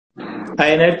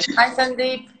Hi, Anatt. Hi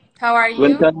Sandeep, how are you?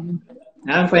 Welcome.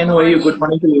 I'm Good fine. How are you? Good morning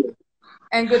morning to you.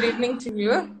 and good evening to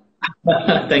you.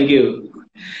 Thank you.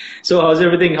 So, how's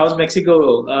everything? How's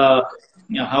Mexico?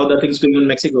 How the things going in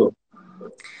Mexico?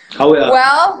 How?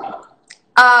 Well,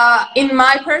 in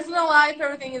my personal life,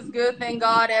 everything is good. Thank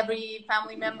God, every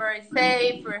family member is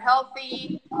safe, we're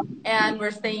healthy, and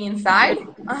we're staying inside.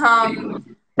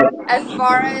 As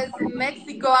far as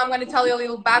Mexico, I'm going to tell you a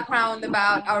little background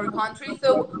about our country.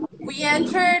 So we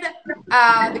entered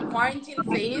the quarantine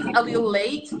phase a little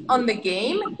late on the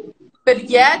game, but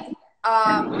yet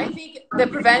I think the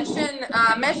prevention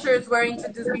measures were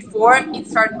introduced before it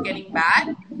started getting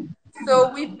bad.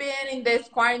 So we've been in this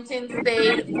quarantine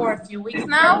state for a few weeks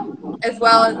now, as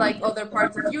well as like other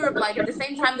parts of Europe. Like at the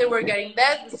same time they were getting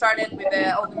bad, we started with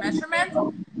all the measurements.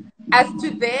 As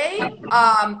today,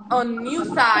 on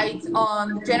news sites,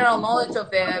 on the general knowledge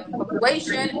of the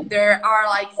population, there are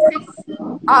like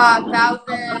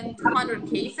 6,200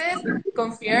 cases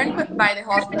confirmed by the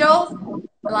hospitals,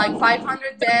 like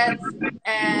 500 deaths,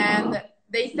 and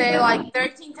they say like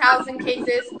 13,000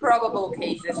 cases, probable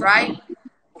cases, right?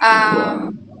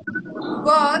 Um,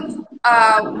 but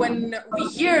when we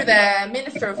hear the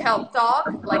Minister of Health talk,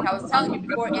 like I was telling you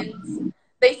before,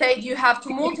 they say you have to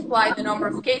multiply the number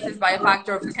of cases by a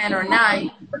factor of 10 or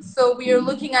 9. So we are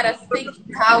looking at a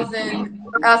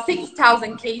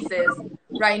 6,000 cases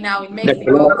right now in That's a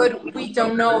Mexico, lot. but we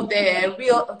don't know the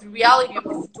reality of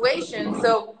the situation.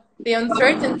 So the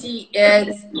uncertainty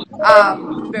is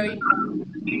very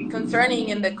concerning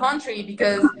in the country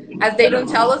because as they don't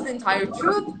tell us the entire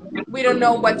truth, we don't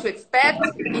know what to expect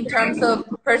in terms of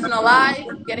personal life,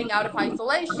 getting out of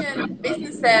isolation,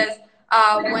 businesses,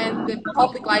 when the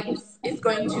public life is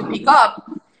going to pick up.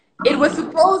 It was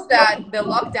supposed that the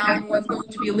lockdown was going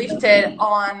to be lifted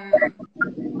on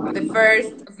the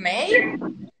 1st of May,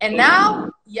 and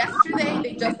now, yesterday,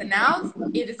 they just announced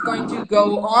it is going to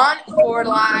go on for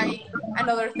like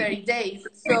another 30 days.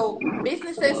 So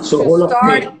businesses So, should whole of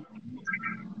start May.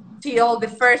 till the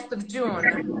 1st of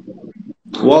June.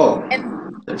 Wow. And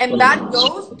That's and that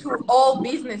goes to all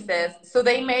businesses. So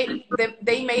they made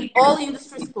all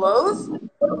industries close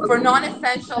for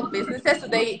non-essential businesses. So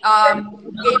they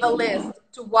gave a list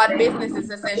to what business is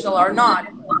essential or not.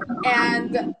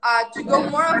 And to go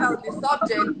more about this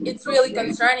subject, it's really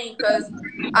concerning because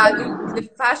the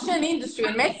fashion industry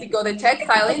in Mexico, the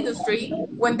textile industry,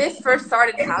 when this first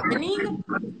started happening,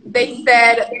 they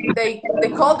said they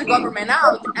called the government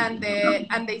out and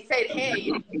they said,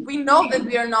 hey, we know that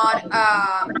we are not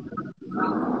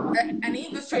an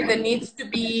industry that needs to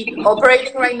be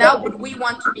operating right now, but we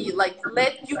want to be like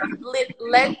let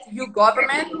you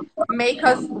government make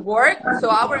us work so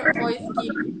our employees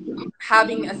keep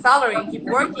having a salary and keep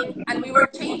working, and we will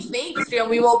change the industry and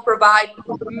we will provide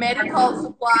medical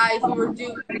supplies, we will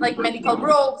do like medical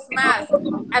robes, masks,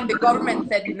 and the government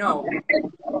said no.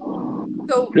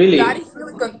 So that really. is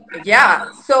really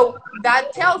yeah. So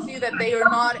that tells you that they are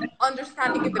not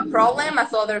understanding the problem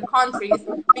as other countries,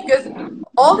 because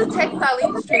all the textile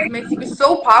industry in Mexico is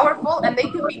so powerful and they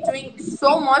could be doing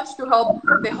so much to help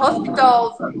the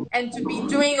hospitals and to be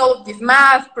doing all of these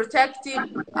masks, protective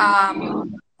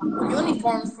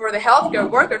uniforms for the healthcare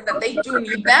workers, that they do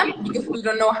need them because we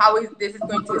don't know how this is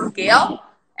going to scale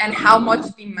and how much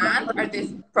demand are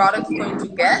these products going to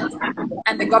get.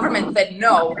 And the government said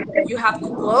no, you have to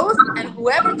close, and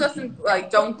whoever doesn't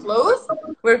don't close,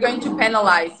 we're going to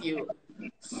penalize you.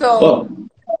 So Oh.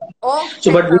 all the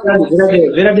So, but textile industry.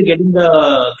 where are they getting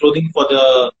the clothing for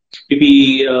the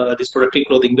PPE, this protective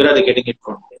clothing? Where are they getting it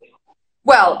from?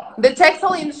 Well, the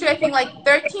textile industry, I think like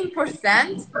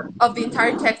 13% of the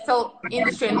entire textile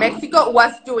industry in Mexico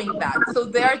was doing that. So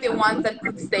they're the ones that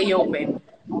could stay open.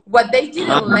 What they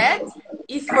didn't Ah. let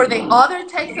is for the other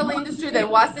textile industry that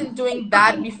wasn't doing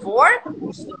that before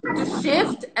to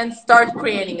shift and start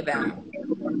creating them.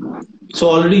 So,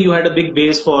 already you had a big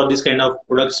base for this kind of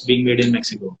products being made in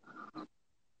Mexico.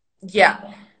 Yeah.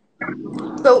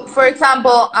 So, for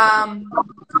example,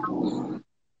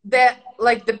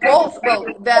 the polls, well,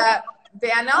 the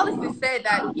analysis said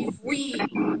that if we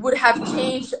would have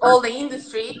changed all the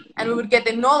industry and we would get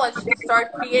the knowledge to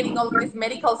start creating all of these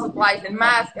medical supplies and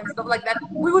masks and stuff like that,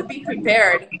 we would be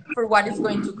prepared for what is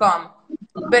going to come.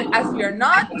 But as we are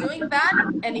not doing that,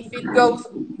 and if it goes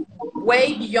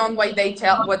way beyond what they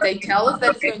tell us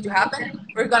that is going to happen,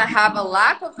 we're going to have a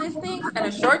lack of these things and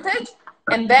a shortage,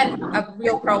 and then a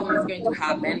real problem is going to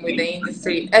happen with the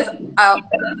industry, as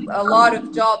a lot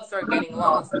of jobs are getting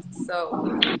lost. So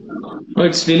No,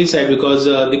 it's really sad because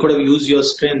they could have used your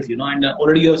strength, and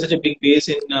already you have such a big base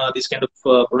in this kind of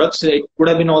products. It would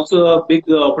have been also a big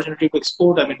opportunity to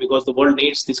export. I mean, because the world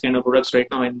needs this kind of products right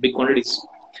now in big quantities.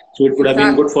 So it would have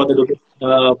been good exactly,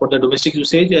 for the domestic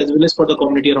usage as well as for the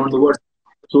community around the world.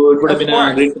 So it would have of been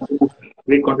a course.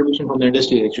 great contribution from the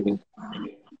industry actually.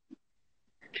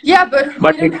 Yeah, but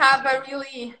But we don't have a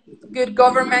really good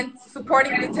government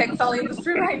supporting the textile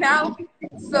industry right now.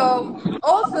 So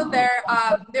also there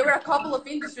were a couple of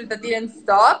industries that didn't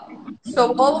stop. So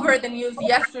all over the news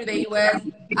yesterday was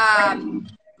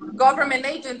government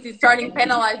agencies starting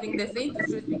penalizing these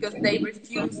industries because they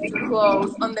refused to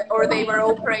close on the, or they were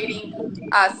operating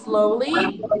slowly,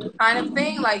 kind of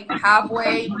thing, like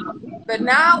halfway. But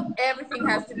now everything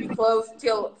has to be closed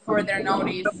till further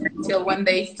notice, till when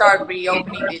they start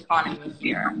reopening the economy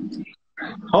here.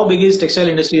 how big is textile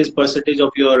industry as percentage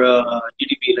of your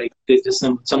GDP? Like there's just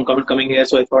some comment coming here,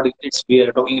 so I thought we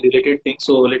are talking related things.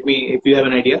 So let me, if you have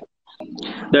an idea.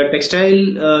 The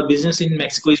textile business in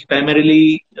Mexico is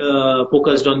primarily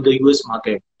focused on the US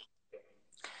market.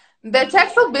 The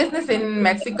textile business in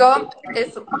Mexico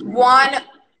is one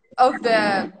of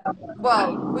the,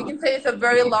 well, we can say it's a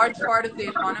very large part of the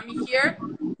economy here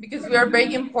because we are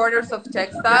big importers of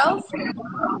textiles.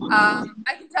 I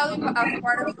can tell you, as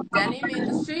part of the denim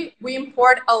industry, we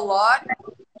import a lot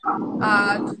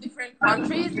to different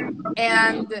countries,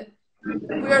 and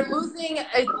we are losing,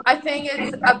 I think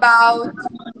it's about,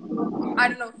 I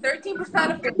don't know,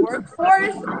 13% of the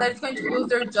workforce that is going to lose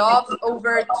their jobs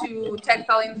over to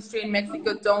textile industry in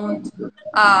Mexico don't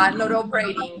not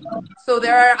operating. So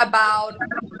there are about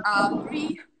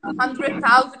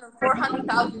 300,000 or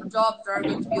 400,000 jobs that are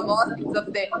going to be lost because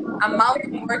of the amount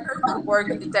of workers that work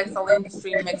in the textile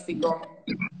industry in Mexico.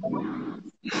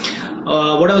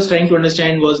 What I was trying to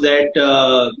understand was that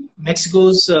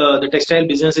Mexico's the textile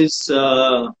business is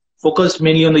focused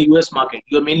mainly on the US market.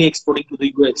 You're mainly exporting to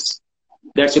the US.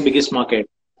 That's your biggest market.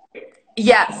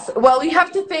 Yes. Well, you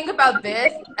have to think about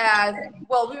this as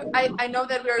well. I know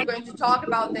that we're going to talk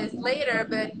about this later,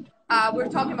 but we're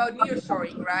talking about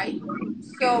nearshoring, right?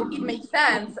 So it makes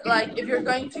sense. Like if you're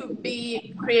going to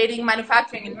be creating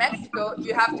manufacturing in Mexico,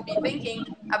 you have to be thinking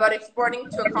about exporting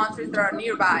to countries that are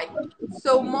nearby.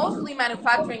 So mostly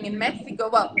manufacturing in Mexico,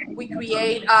 well, we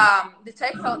create the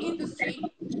textile industry.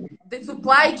 The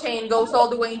supply chain goes all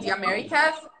the way in the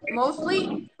Americas,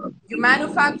 mostly. You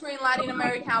manufacture in Latin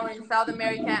America or in South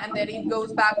America, and then it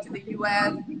goes back to the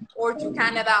US or to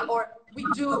Canada, or we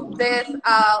do this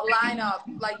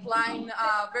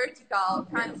vertical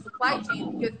kind of supply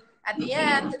chain because at the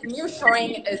end,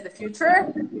 nearshoring is the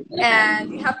future.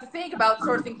 And you have to think about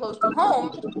sourcing close to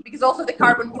home because also the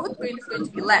carbon footprint is going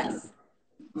to be less.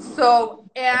 So,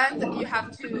 and you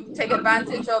have to take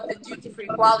advantage of the duty-free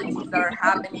qualities that are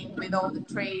happening with all the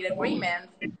trade agreements.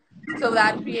 So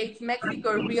that creates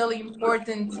Mexico a really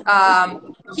important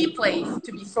key place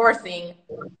to be sourcing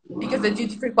because the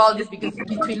duty-free qualities because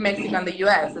between Mexico and the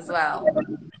US as well.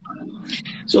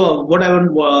 So what I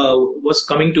was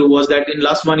coming to was that in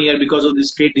last 1 year, because of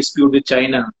this trade dispute with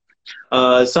China,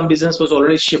 some business was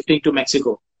already shifting to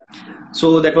Mexico.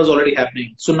 So that was already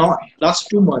happening. So now, last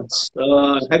 2 months,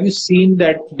 have you seen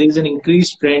that there is an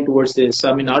increased trend towards this?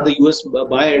 I mean, are the US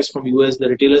buyers from US, the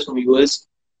retailers from US,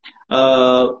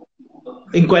 uh,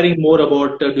 inquiring more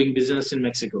about doing business in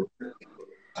Mexico?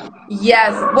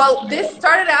 Yes. Well, this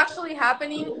started actually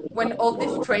happening when all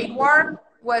this trade war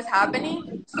was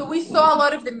happening. So we saw a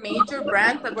lot of the major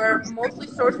brands that were mostly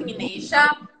sourcing in Asia,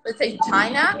 let's say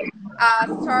China,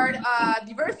 start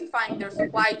diversifying their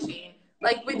supply chain.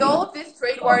 Like with all of this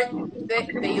trade war,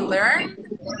 they learned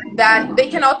that they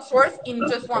cannot source in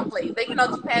just one place. They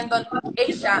cannot depend on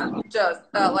Asia just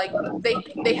like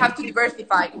they have to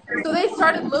diversify. So they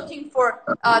started looking for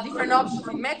different options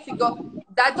in Mexico.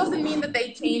 That doesn't mean that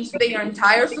they changed their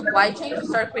entire supply chain to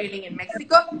start creating in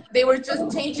Mexico. They were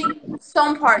just changing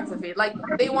some parts of it. Like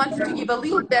they wanted to give a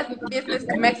little business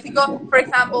to Mexico. For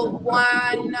example,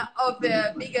 one of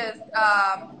the biggest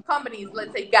companies,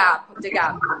 let's say the Gap,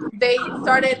 they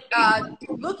started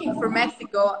looking for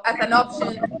Mexico as an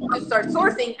option to start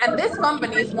sourcing. And this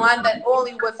company is one that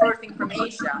only was sourcing from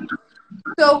Asia.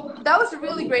 So that was a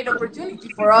really great opportunity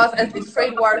for us as this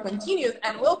trade war continues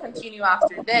and will continue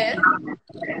after this.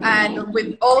 And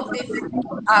with all of this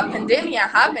pandemic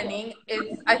happening,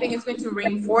 I think it's going to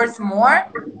reinforce more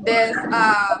this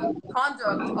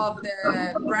conduct of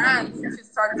the brands to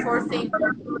start sourcing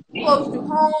close to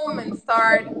home and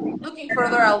start looking for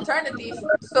other alternatives.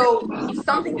 So if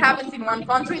something happens in one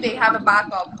country, they have a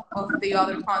backup of the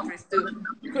other countries to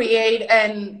create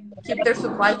and keep their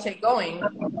supply chain going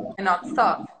and not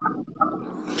stop.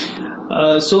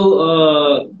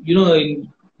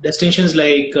 In destinations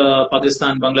like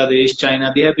Pakistan, Bangladesh,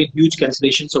 China, there have been huge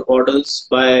cancellations of orders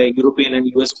by European and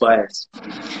US buyers.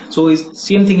 So, is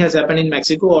same thing has happened in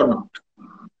Mexico or not?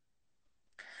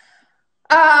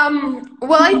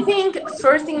 Well, I think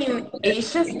sourcing in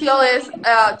Asia still is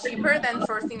cheaper than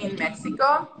sourcing in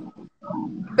Mexico,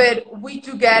 but we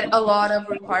do get a lot of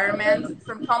requirements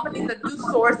from companies that do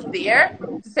source there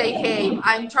to say, hey,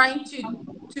 I'm trying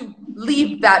to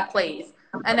leave that place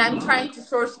and I'm trying to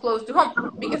source close to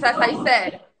home because, as I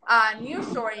said,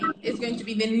 nearshoring is going to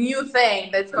be the new thing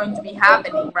that's going to be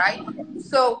happening, right?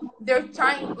 So they're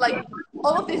trying, like,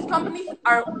 all of these companies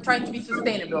are trying to be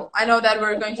sustainable. I know that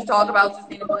we're going to talk about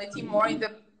sustainability more in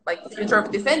the future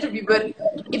of this interview, but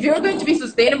if you're going to be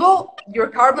sustainable, your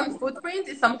carbon footprint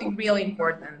is something really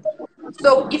important.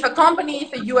 So if a company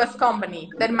is a US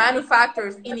company that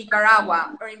manufactures in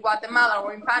Nicaragua or in Guatemala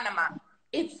or in Panama,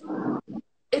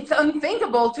 it's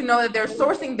unthinkable to know that they're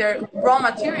sourcing their raw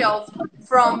materials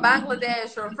from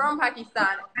Bangladesh or from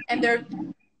Pakistan, and they're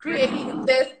creating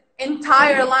this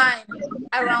entire line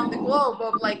around the globe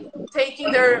of like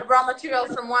taking their raw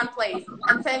materials from one place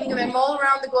and sending them all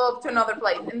around the globe to another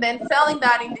place and then selling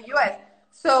that in the US.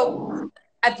 So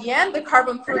at the end, the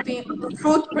carbon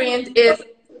footprint is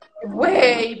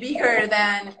way bigger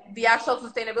than the actual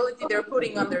sustainability they're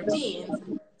putting on their jeans.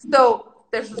 So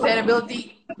their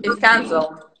sustainability is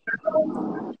canceled.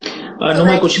 So No, that's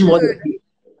good.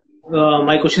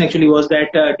 my question actually was that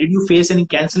did you face any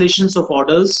cancellations of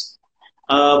orders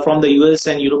from the US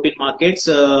and European markets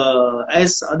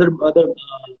as other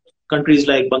countries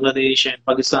like Bangladesh and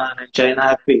Pakistan and China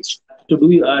have faced? So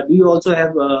do you also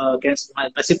have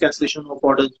massive cancellation of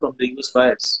orders from the US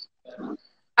buyers?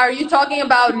 Are you talking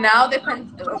about now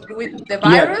with the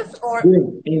Yeah, virus or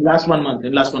in last 1 month.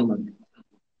 In last 1 month.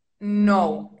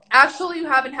 no? Actually, you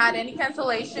haven't had any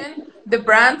cancellation. The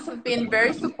brands have been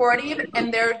very supportive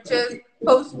and they're just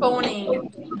postponing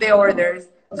the orders.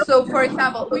 So, for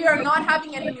example, we are not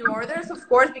having any new orders, of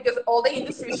course, because all the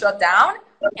industry shut down.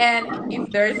 And if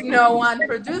there's no one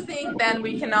producing, then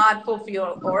we cannot fulfill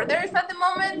orders at the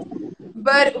moment.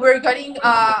 But we're getting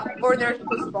orders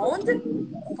postponed.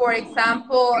 For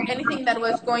example, anything that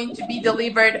was going to be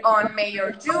delivered on May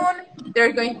or June,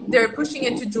 they're pushing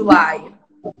it to July.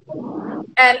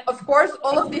 And of course,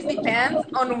 all of this depends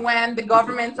on when the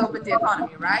governments open the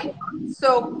economy, right? So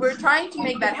we're trying to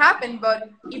make that happen, but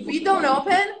if we don't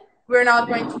open, we're not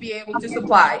going to be able to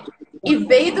supply. If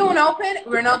they don't open,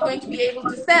 we're not going to be able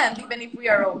to send, even if we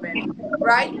are open,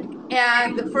 right?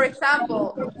 And for example,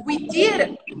 we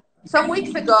did some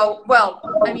weeks ago, well,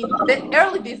 I mean,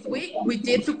 early this week, we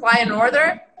did supply an order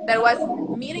that was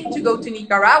meaning to go to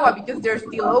Nicaragua because they're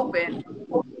still open.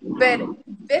 But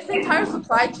this entire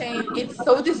supply chain is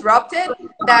so disrupted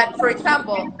that, for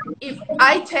example, if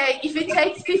it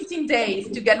takes 15 days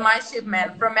to get my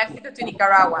shipment from Mexico to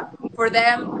Nicaragua for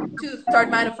them to start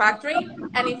manufacturing,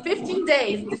 and in 15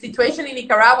 days the situation in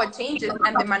Nicaragua changes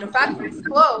and the manufacturer is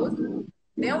closed,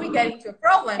 then we get into a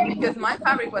problem because my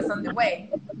fabric was on the way.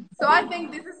 So I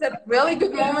think this is a really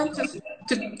good moment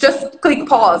to just click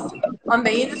pause on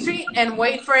the industry and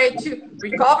wait for it to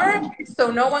recover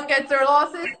so no one gets their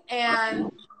losses.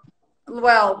 And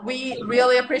well, we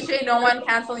really appreciate no one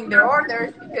canceling their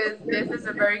orders because this is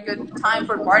a very good time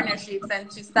for partnerships and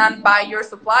to stand by your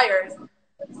suppliers.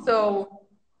 So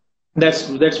That's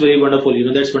very wonderful.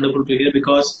 That's wonderful to hear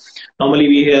because normally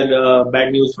we hear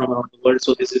bad news from around the world.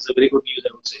 So this is a very good news,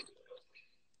 I would say.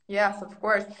 yes, of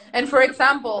course. And for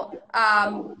example,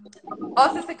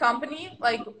 us as a company,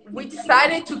 like we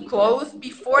decided to close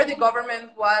before the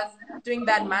government was doing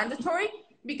that mandatory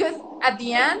because at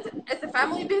the end, as a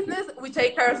family business, we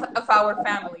take care of our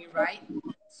family, right?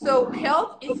 So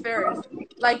health is first.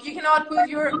 Like you cannot put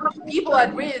your people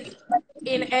at risk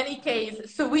in any case.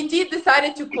 So we did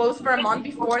decided to close for a month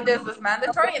before this was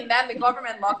mandatory, and then the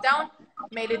government lockdown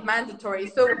made it mandatory.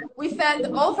 So we sent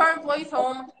all of our employees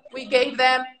home. We gave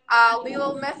them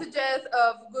little messages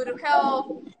of good health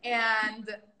and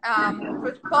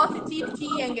positivity,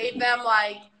 and gave them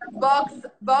like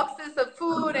boxes of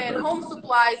food and home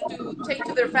supplies to take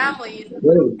to their families.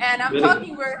 Very, And I'm very good.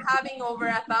 talking, we're having over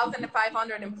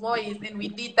 1,500 employees, and we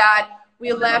did that.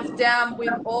 We left them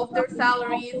with all of their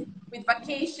salaries, with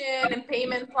vacation and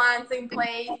payment plans in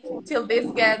place till this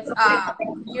gets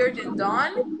cleared and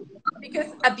done. because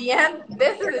at the end,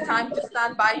 this is the time to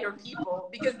stand by your people,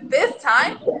 because this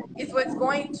time is what's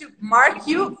going to mark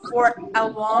you for a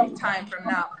long time from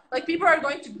now. Like, people are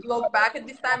going to look back at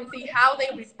this time and see how they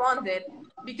responded,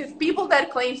 because people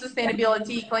that claim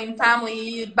sustainability, claim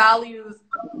family values,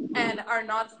 and are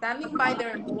not standing by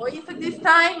their employees at this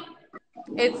time,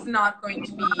 it's not going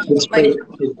to be It's like, fake.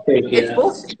 It's fake. it's Yeah.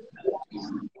 bullshit.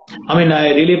 I mean, I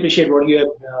really appreciate what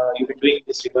you've been doing in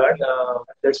this regard.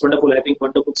 That's wonderful. I think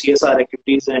wonderful CSR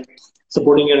activities and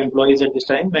supporting your employees at this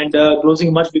time, and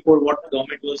closing much before what the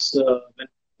government was when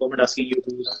government asking you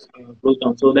to close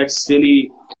down. So that's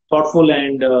really thoughtful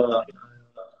and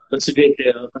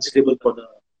considerable for the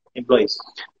employees.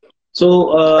 So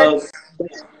Let's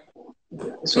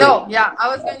sorry. No, yeah, I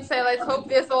was going to say, let's hope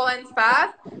this all ends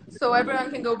fast so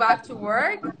everyone can go back to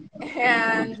work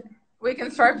and we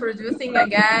can start producing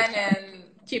again and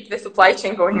keep the supply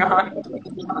chain going on.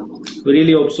 We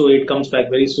really hope so. It comes back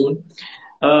very soon.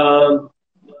 Uh,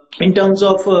 in terms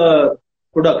of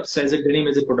products, as a denim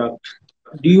as a product,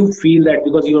 do you feel that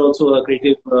because you're also a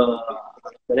creative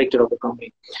director of the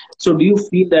company, so do you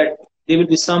feel that there will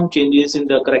be some changes in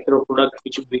the character of product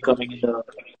which will be coming in the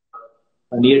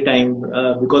near time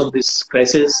because of this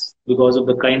crisis, because of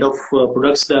the kind of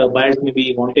products the buyers may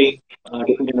be wanting,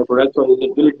 different kind of products, or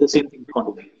will it the same thing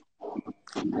continue?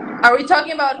 Are we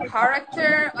talking about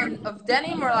character of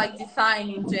denim or like design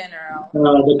in general?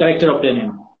 The character of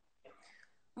denim.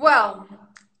 Well,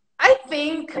 I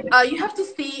think you have to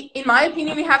see, in my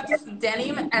opinion, you have to see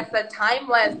denim as a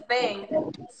timeless thing.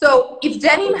 So if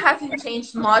denim hasn't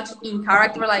changed much in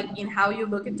character, like in how you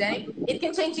look at denim, it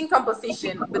can change in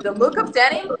composition, but the look of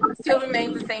denim still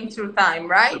remains the same through time,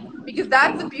 right? Because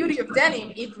that's the beauty of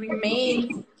denim. It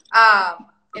remains uh,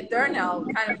 eternal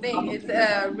kind of thing. It's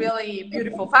a really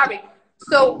beautiful fabric.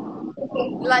 So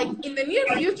like in the near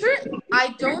future,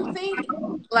 I don't think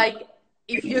like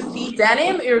if you see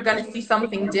denim, you're gonna see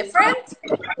something different,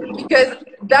 because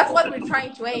that's what we're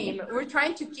trying to aim. We're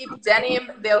trying to keep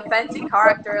denim the authentic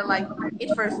character like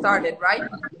it first started, right?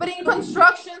 But in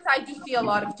constructions, I do see a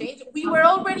lot of change. We were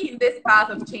already in this path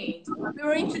of change. We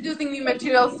were introducing new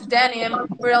materials to denim.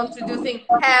 We were introducing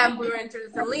hemp. We were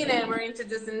introducing linen. We were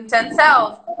introducing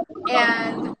tencels,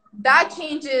 and that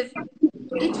changes,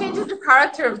 it changes the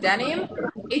character of denim.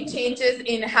 It changes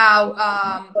in how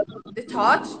the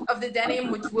touch of the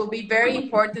denim, which will be very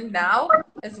important now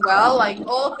as well. Like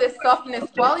all of the softness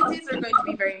qualities are going to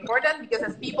be very important, because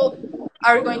as people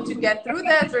are going to get through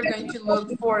this, they're going to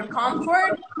look for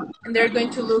comfort and they're going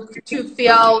to look to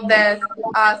feel this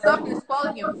softness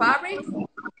quality of fabrics.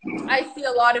 I see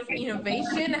a lot of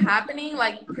innovation happening,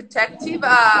 like protective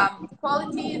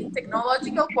qualities,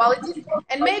 technological qualities,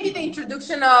 and maybe the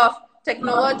introduction of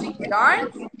technologic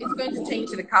yarns is going to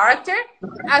change the character,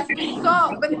 as we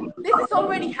saw. But this is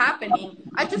already happening.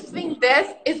 I just think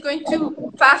this is going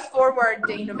to fast forward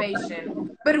the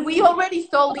innovation. But we already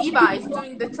saw Levi's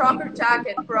doing the trucker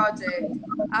jacket project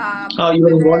Oh, you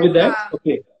were with involved their with that?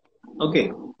 Okay.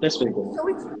 Okay. That's very good.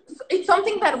 so it's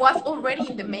something that was already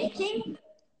in the making,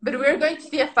 but we're going to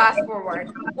see a fast forward,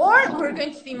 or we're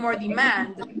going to see more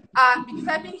demand. Because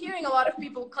I've been hearing a lot of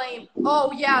people claim,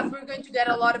 oh yes, we're going to get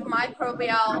a lot of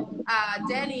microbial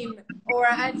denim or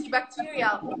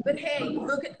antibacterial. But hey,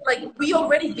 look at, like, we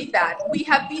already did that. We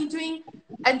have been doing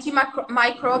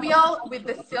antimicrobial with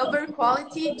the silver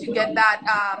quality to get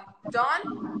that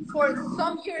done for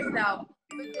some years now,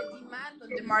 but the demand on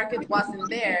the market wasn't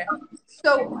there.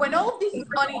 So when all of this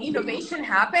innovation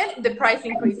happen, the price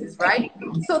increases, right?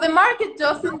 So the market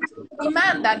doesn't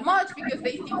demand that much, because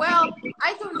they see, well,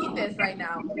 I don't need this right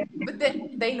now. But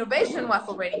the innovation was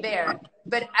already there.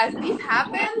 But as this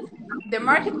happens, the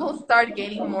market will start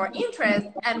getting more interest.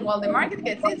 And while the market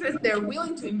gets interest, they're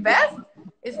willing to invest.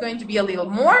 Is going to be a little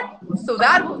more. So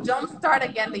that will jumpstart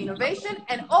again the innovation.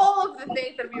 And all of the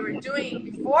things that we were doing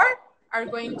before are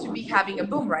going to be having a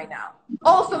boom right now.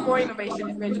 Also, more innovation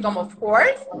is going to come, of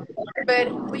course,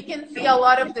 but we can see a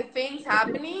lot of the things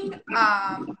happening,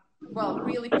 well,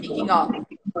 really picking up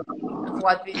of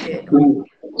what we did.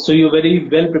 So you're very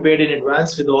well prepared in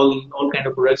advance with all kind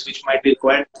of products which might be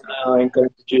required in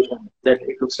current situation. That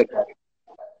it looks like that.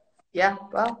 Yeah,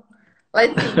 well,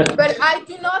 let's see. But I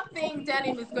do not think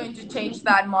denim is going to change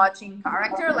that much in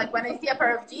character. Like when I see a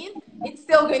pair of jeans, it's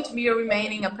still going to be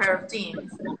remaining a pair of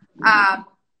jeans,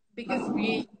 because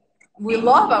we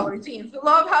love our jeans. We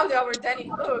love how our denim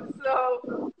looks.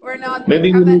 So we're not going to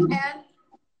Maybe have we that. need,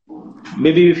 And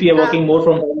maybe if we are uh, working more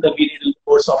from home, then we need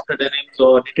more softer denims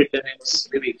or knitted denims.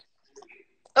 Maybe.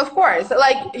 Of course,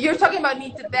 like you're talking about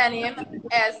knitted denim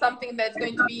as something that's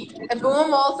going to be a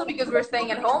boom also because we're staying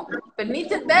at home, but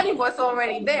knitted denim was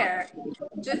already there.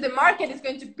 Just the market is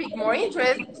going to pick more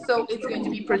interest, so it's going to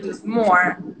be produced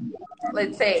more,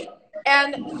 let's say.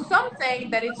 And something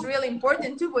that is really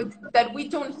important too, that we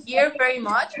don't hear very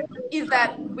much, is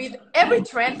that with every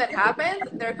trend that happens,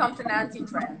 there comes an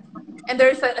anti-trend, and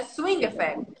there's a swing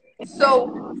effect.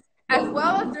 So as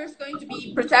well as there's going to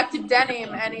be protective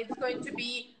denim and it's going to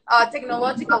be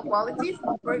technological qualities,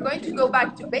 we're going to go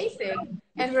back to basic,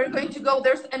 and we're going to go,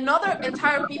 there's another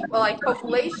entire people like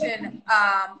population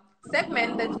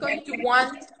segment that's going to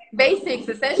want basics,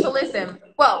 essentialism.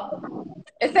 Well,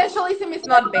 essentialism is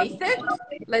not basic,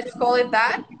 let's call it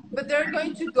that, but they're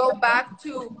going to go back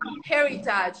to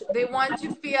heritage. They want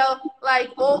to feel like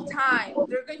old times.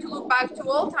 They're going to look back to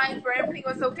old times where everything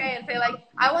was okay and say, like,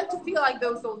 I want to feel like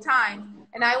those old times,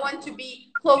 and I want to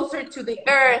be closer to the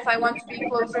earth. I want to be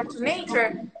closer to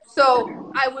nature.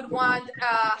 So I would want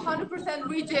a 100%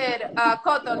 rigid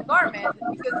cotton garment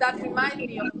because that reminds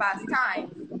me of past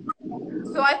times.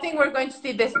 So I think we're going to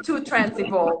see these two trends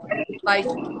evolve, like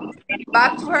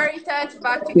back to heritage,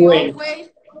 back to the Two old ends, ways.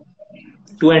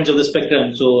 two ends of the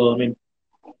spectrum. So I mean,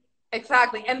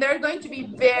 Exactly. And they're going to be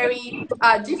very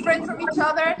different from each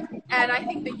other. And I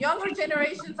think the younger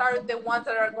generations are the ones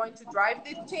that are going to drive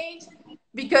this change,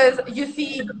 because you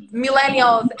see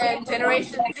millennials and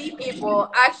Generation Z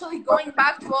people actually going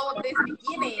back to all of this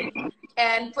beginning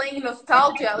and playing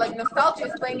nostalgia. Like, nostalgia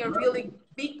is playing a really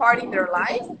big part in their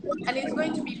lives. And it's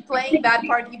going to be playing that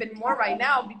part even more right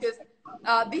now because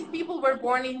these people were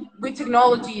born with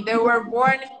technology. They were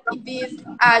born in this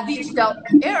digital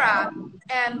era,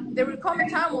 and there will come a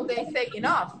time when they say,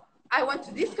 enough. I want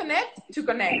to disconnect to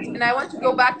connect. And I want to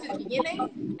go back to the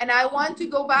beginning. And I want to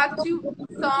go back to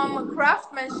some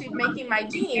craftsmanship making my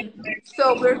jean.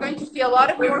 So we're going to see a lot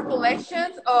of more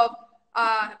collections of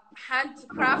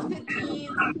handcrafted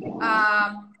jeans.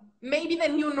 Maybe the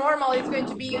new normal is going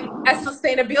to be, as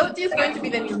sustainability is going to be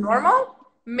the new normal.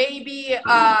 Maybe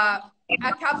a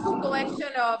capsule collection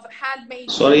of handmade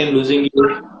sorry, I'm jeans. losing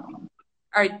you.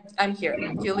 All right, I'm here.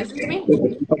 Do you listen to me?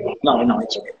 Okay. No, no,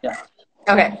 it's okay. Yeah.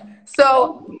 Okay.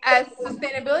 So as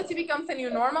sustainability becomes a new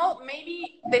normal,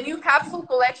 maybe the new capsule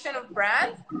collection of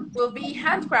brands will be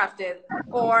handcrafted,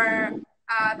 or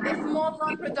the small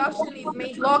run production is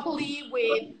made locally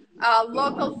with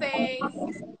local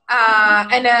things,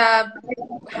 and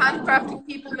handcrafting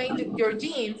people made your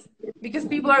jeans, because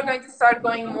people are going to start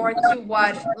going more to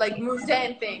what, like,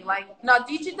 mundane thing, like not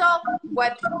digital,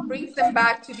 what brings them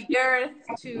back to the earth,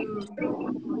 to,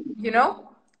 you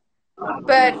know.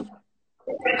 But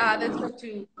that's going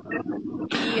to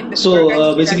be in the, we're So going to see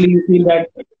that. basically, you feel that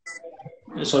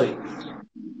sorry.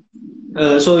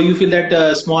 So you feel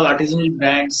that small artisanal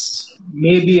brands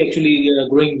may be actually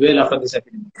growing well after this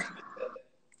epidemic.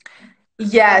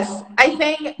 Yes, I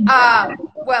think,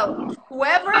 well,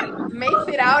 whoever makes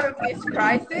it out of this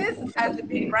crisis as the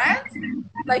big brands,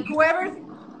 like whoever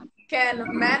can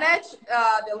manage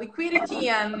the liquidity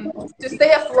and to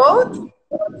stay afloat,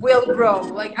 will grow.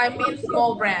 Like, I mean,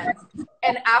 small brands.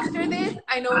 And after this,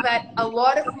 I know that a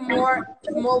lot of more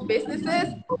small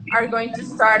businesses are going to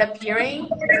start appearing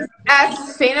as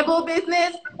sustainable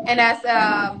business and as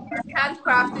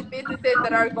handcrafted businesses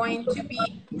that are going to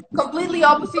be completely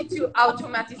opposite to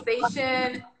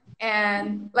automatization,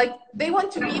 and like they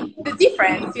want to be the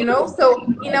difference, you know. So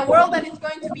in a world that is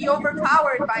going to be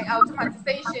overpowered by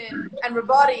automatization and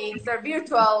robotics or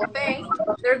virtual things,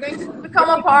 they're going to become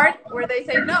a part where they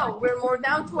say, no, we're more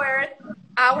down to earth.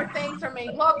 Our things are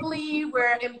made locally.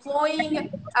 We're employing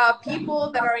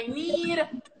people that are in need,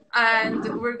 and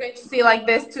we're going to see like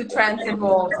this two trends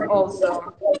evolve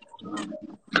also.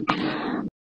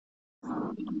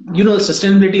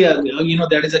 Sustainability,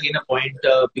 that is again a point,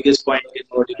 biggest point in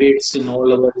our debates, in all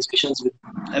our discussions with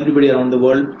everybody around the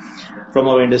world from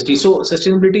our industry. So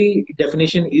sustainability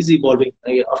definition is evolving.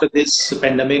 After this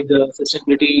pandemic, the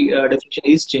sustainability definition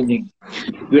is changing.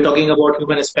 We're talking about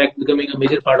human aspect becoming a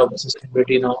major part of the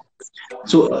sustainability now.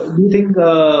 So do you think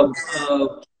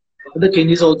the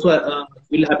changes also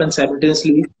will happen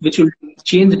simultaneously, which will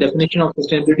change the definition of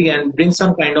sustainability and bring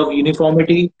some kind of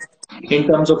uniformity in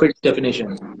terms of its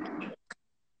definition?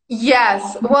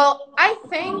 Yes. Well, I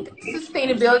think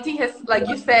sustainability has, like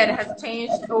you said, has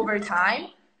changed over time.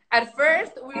 At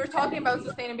first, we were talking about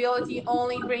sustainability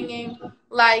only bringing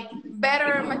like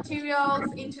better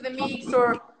materials into the mix,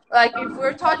 or like if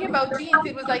we're talking about jeans,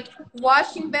 it was like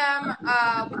washing them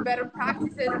with better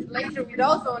practices, laser with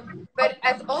ozone. But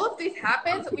as all of this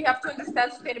happens, we have to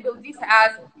understand sustainability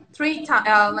as three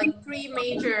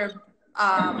major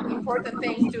important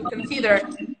things to consider.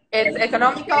 It's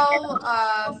economical,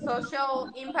 social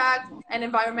impact, and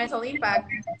environmental impact.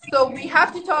 So we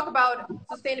have to talk about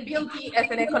sustainability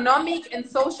as an economic and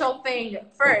social thing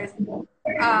first.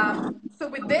 So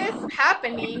with this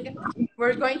happening,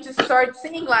 we're going to start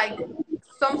seeing like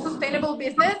some sustainable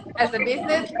business as a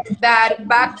business that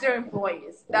backs their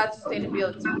employees. That's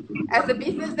sustainability. As a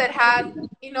business that has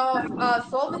enough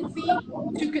solvency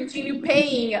to continue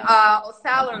paying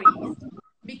salaries,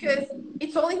 because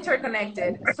it's all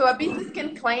interconnected. So a business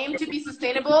can claim to be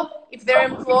sustainable if they're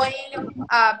employing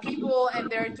people and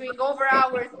they're doing over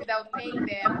hours without paying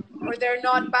them, or they're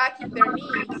not backing their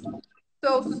needs.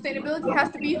 So sustainability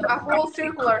has to be a whole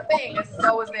circular thing, as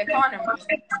so is the economy.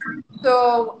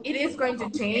 So it is going to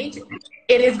change.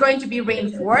 It is going to be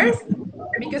reinforced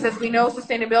because, as we know,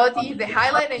 sustainability is the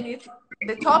highlight and it's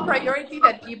the top priority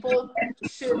that people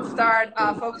should start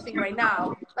focusing right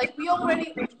now. Like we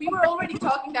were already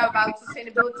talking about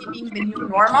sustainability being the new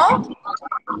normal.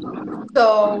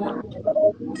 So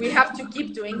we have to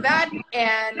keep doing that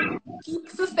and keep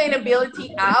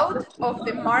sustainability out of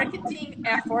the marketing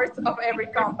efforts of every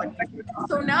company.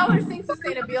 So now we're seeing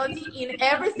sustainability in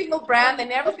every single brand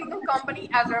and every single company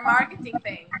as their marketing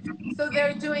thing. So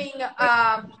they're doing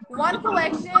one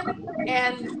collection,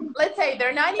 and let's say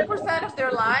their 90% of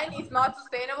their line is not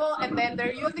sustainable, and then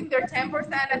they're using their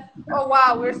 10% as, oh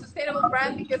wow, we're a sustainable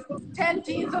brand because 10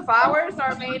 jeans of ours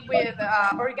are made with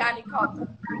organic cotton.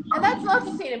 And that's not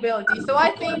sustainability. So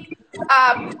I think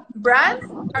brands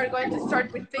are going to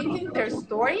start rethinking their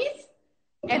stories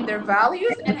and their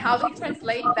values and how they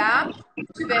translate them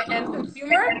to the end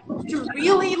consumer, to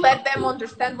really let them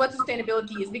understand what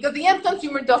sustainability is, because the end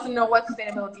consumer doesn't know what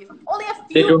sustainability is. Only a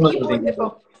They few don't know people anything in the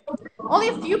about only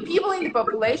a few people in the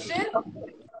population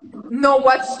know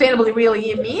what sustainability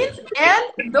really means,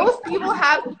 and those people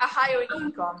have a higher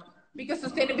income because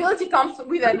sustainability comes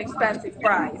with an expensive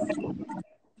price.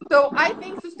 So I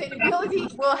think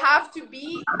sustainability will have to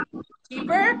be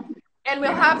cheaper, and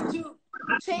we'll have to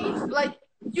change. Like,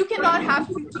 you cannot have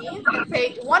two jeans and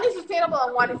say one is sustainable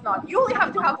and one is not. You only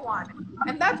have to have one.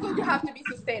 And that's going to have to be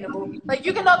sustainable. Like,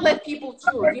 you cannot let people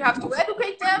choose. You have to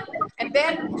educate them and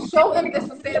then show them the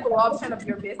sustainable option of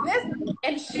your business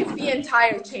and shift the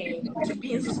entire chain to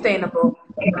being sustainable.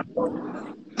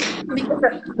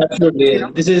 Because, you Absolutely.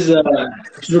 know. This is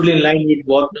absolutely in line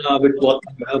what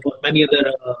many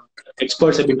other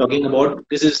experts have been talking about.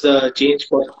 This is the change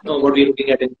for what we're looking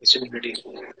at in sustainability.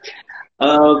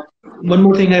 Uh, One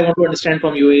more thing I want to understand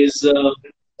from you is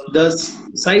the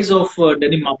size of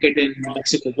denim market in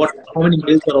Mexico. How many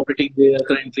mills are operating there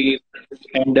currently,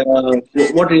 and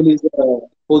what really is the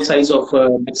whole size of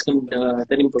Mexican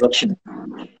denim production?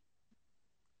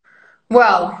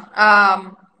 Well,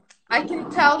 I can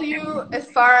tell you, as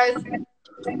far as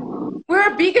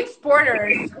we're big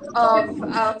exporters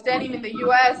of denim in the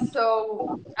US,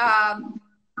 so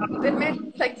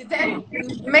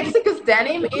Mexico's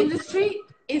denim industry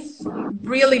is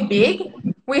really big.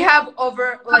 We have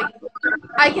over, like,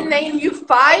 I can name you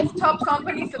five top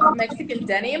companies of Mexican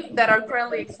denim that are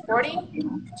currently exporting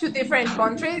to different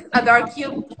countries and are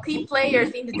key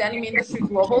players in the denim industry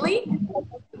globally.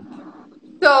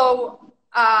 So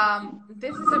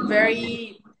this is a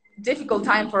very difficult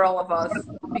time for all of us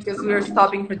because we are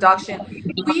stopping production.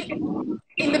 We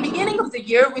In the beginning of the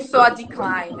year we saw a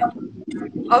decline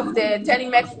of the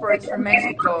denim exports from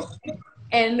Mexico,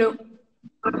 and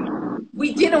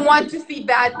we didn't want to see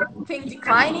that thing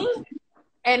declining.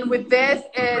 And with this,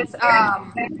 it's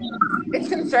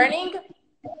concerning,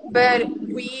 but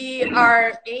we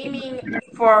are aiming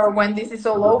for, when this is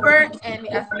all over and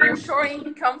as nearshoring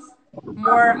becomes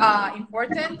more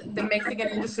important, the Mexican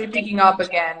industry picking up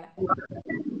again.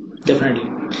 Definitely.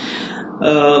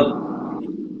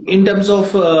 In terms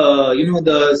of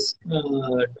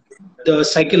the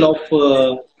cycle of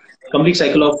complete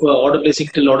cycle of order placing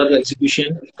till order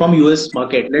execution from US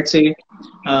market. Let's say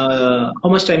how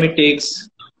much time it takes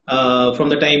from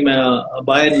the time a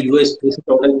buyer in US places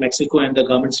order in Mexico and the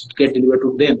garments get delivered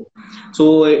to them. So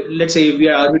let's say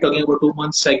are we talking about 2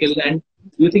 months cycle, and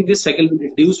do you think this cycle will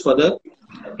reduce further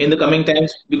in the coming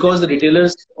times because the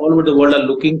retailers all over the world are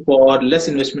looking for less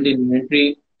investment in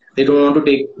inventory? They don't want to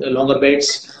take longer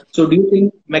bets. So, do you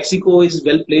think Mexico is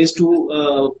well placed to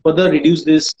further reduce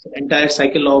this entire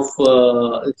cycle of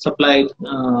supply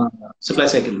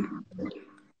cycle?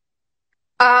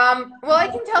 Well, I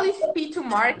can tell you speed to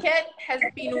market has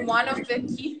been one of the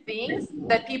key things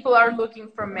that people are looking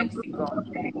from Mexico,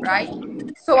 right?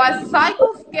 So as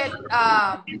cycles get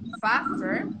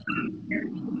faster,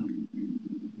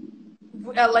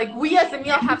 like, we as a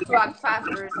meal have to act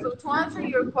faster. So to answer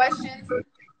your questions,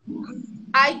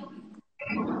 I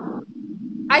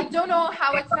I don't know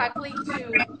how exactly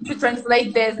to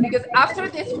translate this, because after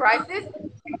this crisis,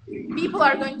 people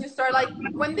are going to start, like,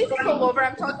 when this is all over,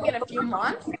 I'm talking in a few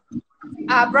months,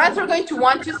 brands are going to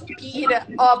want to speed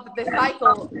up the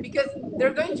cycle, because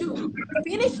they're going to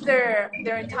finish their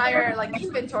entire like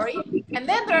inventory, and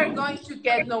then they're going to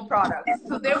get no products.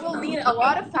 So they will need a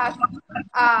lot of fast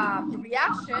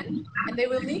reaction, and they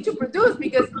will need to produce,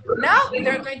 because now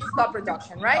they're going to stop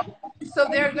production, right? So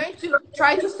they're going to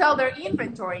try to sell their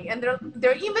inventory, and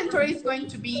their inventory is going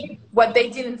to be what they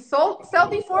didn't sell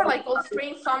before, like all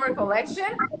spring summer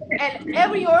collection, and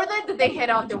every order that they had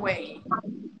on the way.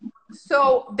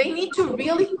 So they need to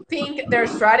really think their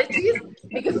strategies,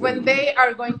 because when they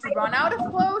are going to run out of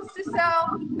clothes to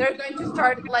sell, they're going to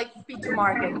start like speed to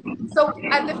market. So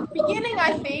at the beginning,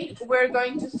 I think we're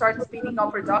going to start speeding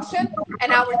up production,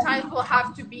 and our times will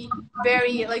have to be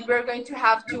very, like, we're going to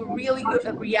have to really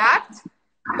react.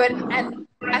 And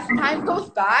as time goes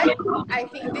by, I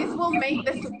think this will make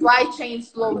the supply chain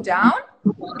slow down,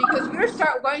 because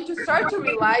going to start to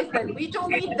realize that we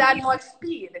don't need that much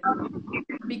speed,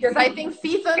 because I think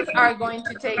seasons are going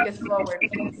to take a slower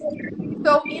pace.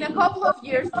 So in a couple of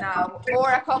years now,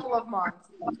 or a couple of months,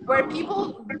 where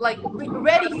people like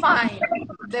redefine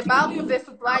the value of the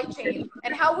supply chain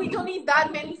and how we don't need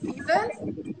that many seasons,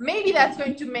 maybe that's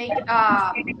going to make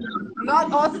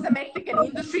not us as a Mexican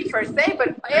industry per se, but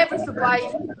every supply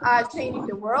chain in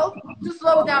the world to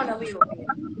slow down a little bit,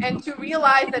 and to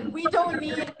realize that we don't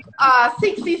need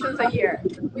 6 seasons a year.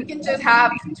 We can just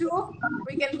have two.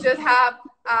 We can just have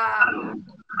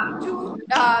two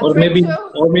or trade maybe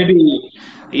shows. or maybe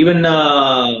even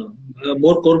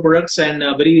more core products and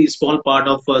a very small part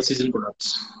of season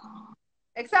products.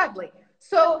 Exactly.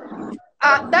 So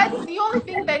that's the only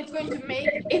thing that is going to make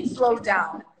it slow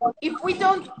down. If we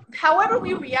don't, however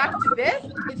we react to this,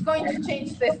 it's going to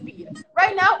change the speed.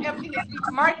 Right now, everything is speed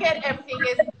to market. Everything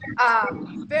is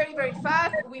very, very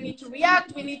fast. We need to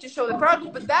react. We need to show the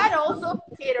product, but that also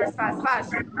caters fast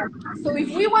fashion. So if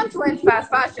we want to end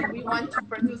fast fashion, we want to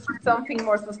produce something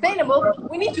more sustainable,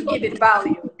 we need to give it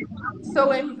value.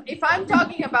 So if I'm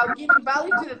talking about giving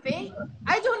value to the thing,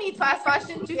 I don't need fast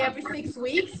fashion to every 6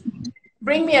 weeks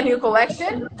bring me a new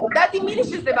collection. That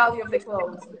diminishes the value of the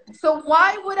clothes. So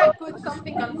why would I put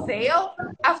something on sale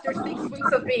after 6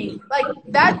 weeks of being like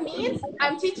that? Means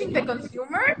I'm teaching the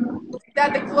consumer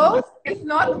that the clothes is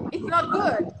not, it's not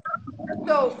good.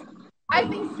 So I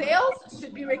think sales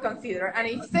should be reconsidered, and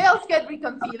if sales get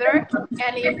reconsidered,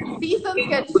 and if seasons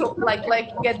get so,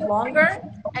 get longer,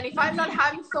 and if I'm not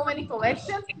having so many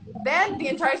collections, then the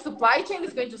entire supply chain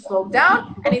is going to slow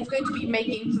down, and it's going to be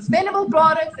making sustainable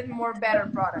products and more better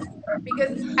products.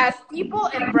 Because as people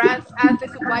and brands ask the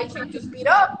supply chain to speed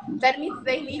up, that means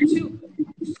they need to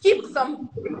skip some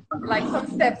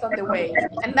steps on the way,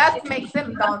 and that makes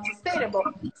them non-sustainable.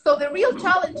 So the real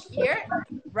challenge here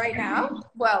right now,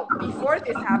 well, before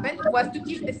this happened, was to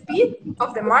keep the speed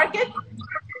of the market,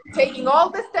 taking all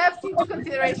the steps into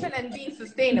consideration and being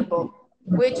sustainable,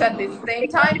 which at the same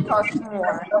time costs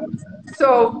more.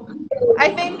 So I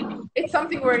think it's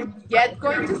something we're yet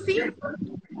going to see,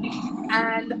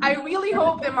 and I really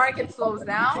hope the market slows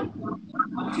down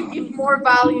to give more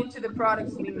value to the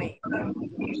products we make.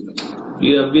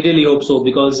 Yeah, we really hope so,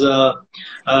 because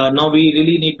now we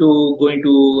really need to go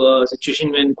into a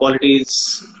situation when quality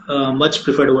is much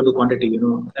preferred over the quantity.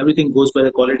 Everything goes by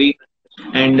the quality,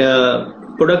 and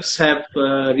products have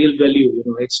real value.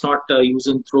 It's not use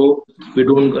and throw. We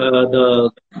don't.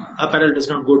 The apparel does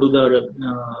not go to the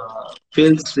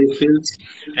fields,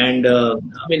 and I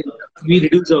mean, we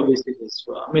reduce our wastages.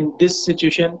 I mean, this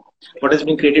situation, what has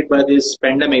been created by this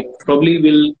pandemic, probably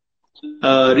will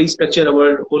restructure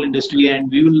our whole industry,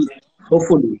 and we will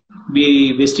hopefully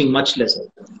be wasting much less.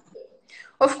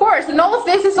 Of course, and all of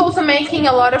this is also making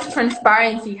a lot of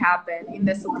transparency happen in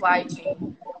the supply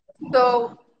chain.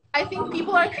 So I think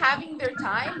people are having their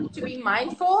time to be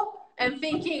mindful and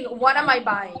thinking, what am I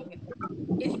buying?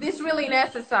 Is this really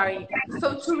necessary?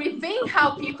 So to rethink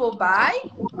how people buy,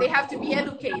 they have to be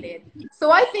educated.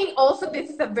 So I think also this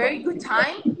is a very good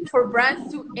time for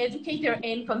brands to educate their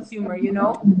end consumer,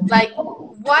 like,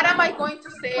 what am I going to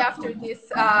say after this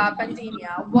pandemic?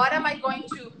 What am I going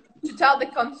to tell the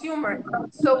consumer?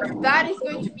 So that is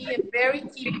going to be a very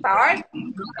key part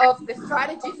of the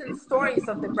strategies and stories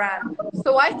of the brand.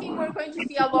 So I think we're going to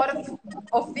see a lot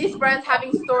of these brands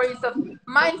having stories of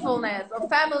mindfulness, of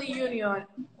family union,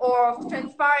 or of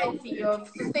transparency,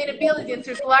 of sustainability and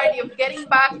circularity, of getting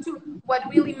back to what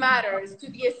really matters, to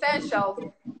the essentials.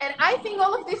 And I think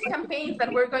all of these campaigns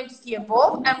that we're going to see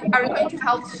evolve and are going to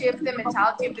help shift the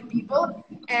mentality of the people,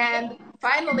 and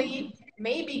finally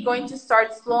maybe going to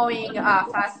start slowing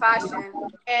fast fashion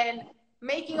and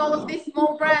making all of these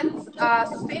small brands,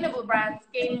 sustainable brands,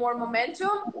 gain more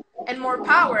momentum and more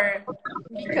power,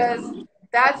 because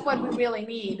that's what we really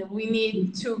need. We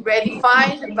need to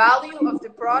redefine the value of the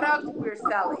product we're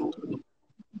selling.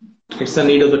 It's the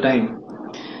need of the time.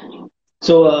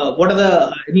 So, what are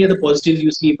the any other positives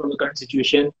you see from the current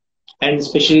situation, and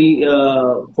especially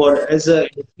for as a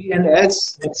industry and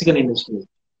as Mexican industry,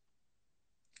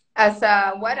 As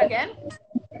what again?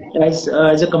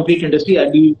 as a complete industry,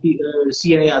 do you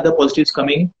see any other positives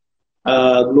coming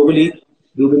globally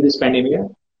due to this pandemic,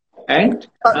 and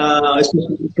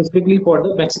specifically for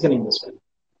the Mexican industry?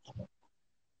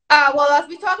 Well, as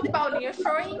we talked about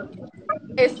nearshoring,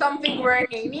 is something we're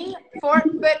aiming for,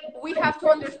 but we have to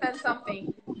understand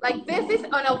something. Like, this is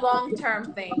on a long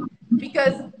term thing,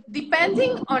 because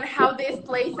depending on how this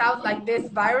plays out, like this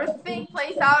virus thing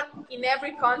plays out in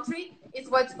every country, is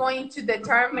what's going to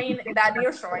determine that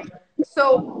nearshoring.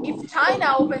 So if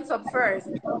China opens up first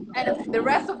and the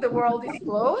rest of the world is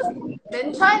closed,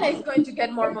 then China is going to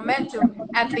get more momentum,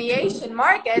 and the Asian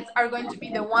markets are going to be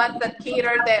the ones that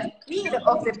cater the need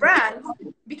of the brands,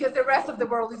 because the rest of the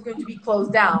world is going to be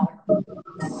closed down.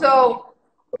 So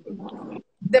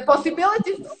the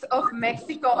possibilities of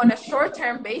Mexico on a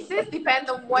short-term basis depend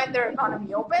on when their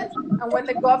economy opens and when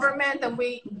the government and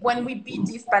when we beat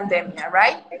this pandemic,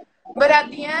 right? But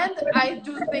at the end, I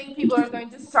do think people are going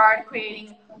to start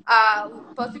creating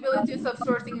possibilities of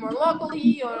sourcing more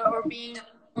locally, or being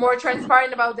more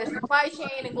transparent about the supply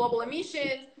chain and global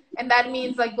emissions, and that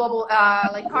means like global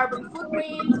like carbon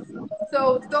footprint.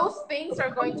 So those things are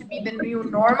going to be the new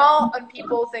normal on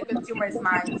people's and consumers'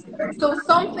 minds. So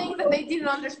some things that they didn't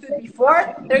understood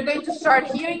before, they're going to start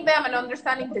hearing them and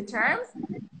understanding the terms.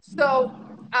 So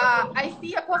I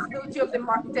see a possibility of the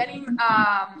denim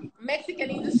Mexican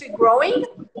industry growing,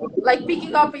 like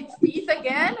picking up its piece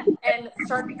again and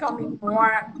start becoming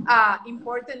more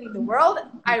important in the world.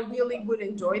 I really would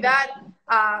enjoy that,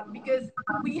 because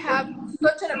we have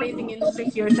such an amazing industry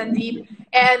here, Sandeep,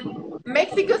 and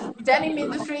Mexico's denim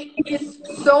industry is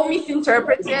so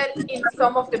misinterpreted in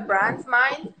some of the brands'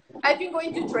 minds. I've been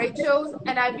going to trade shows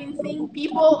and I've been seeing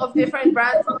people of different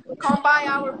brands come by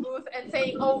our booth and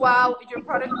saying, "Oh wow, your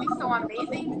product is so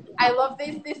amazing. I love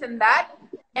this, this, and that."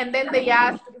 And then they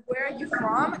ask, "Where are you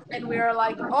from?" And we're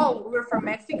like, "Oh, we're from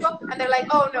Mexico." And they're like,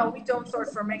 "Oh no, we don't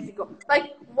source from Mexico."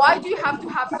 Like, why do you have to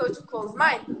have such a closed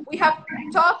mind? We have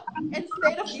top and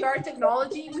state of the art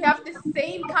technology. We have the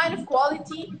same kind of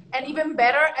quality and even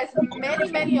better as many,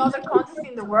 many other countries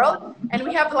in the world. And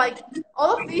we have like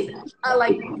all of these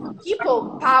like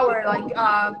people power, like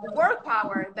work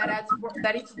power that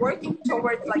it's working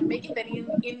towards like making the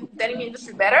denim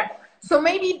industry better. So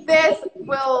maybe this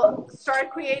will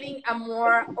start creating a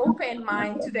more open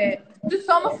mind to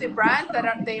some of the brands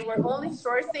that they were only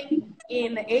sourcing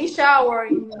in Asia or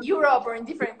in Europe or in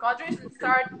different countries, and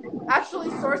start actually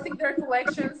sourcing their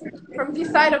collections from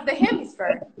this side of the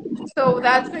hemisphere. So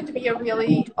that's going to be a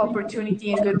really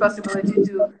opportunity and good possibility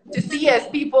to see, as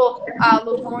people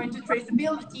look more into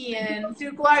traceability and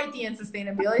circularity and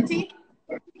sustainability.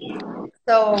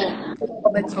 So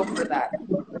let's hope for that.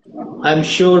 I'm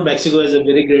sure Mexico has a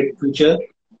very great future,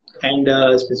 and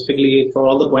specifically for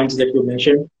all the points that you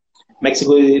mentioned,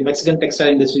 Mexican textile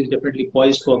industry is definitely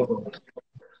poised for growth.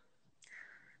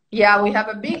 Yeah, we have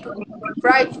a big,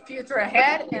 bright future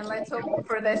ahead, and let's hope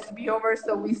for this to be over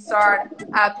so we start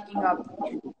picking up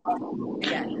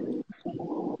again.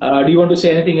 Do you want to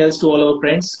say anything else to all our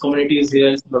friends? Community is here,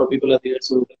 a lot of people are there.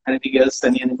 So anything else?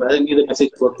 Any other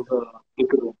message for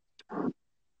people?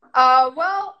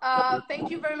 Thank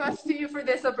you very much to you for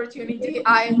this opportunity.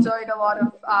 I enjoyed a lot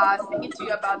of speaking to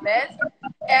you about this.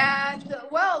 And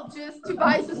well, just to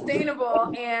buy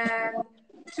sustainable and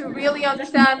to really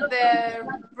understand the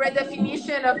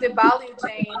redefinition of the value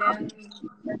chain, and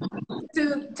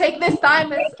to take this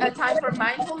time as a time for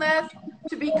mindfulness,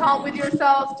 to be calm with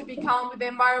yourself, to be calm with the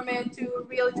environment, to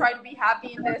really try to be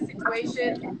happy in this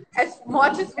situation as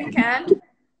much as we can,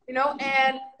 you know.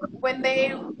 And when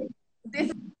this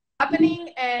is happening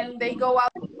and they go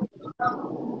out,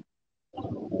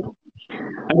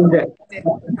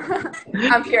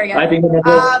 I'm here again. I think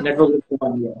the network is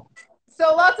on. Yeah.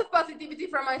 So lots of positivity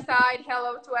from my side.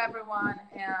 Hello to everyone,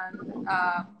 and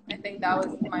I think that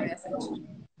was my message.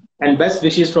 And best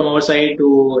wishes from our side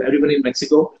to everyone in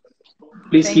Mexico.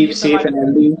 Please Thank keep you so safe much. and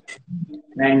healthy.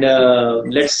 And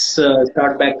let's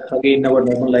start back again our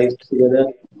normal lives together.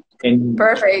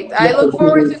 Perfect. I look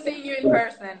forward to seeing you in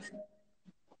person.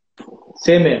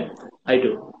 Same here. I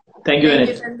do. Thank you, Thank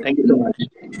you, Anatt. Sandeep. Thank you so much.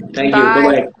 Thank you. Bye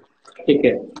Bye. bye. Take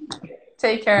care.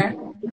 Take care.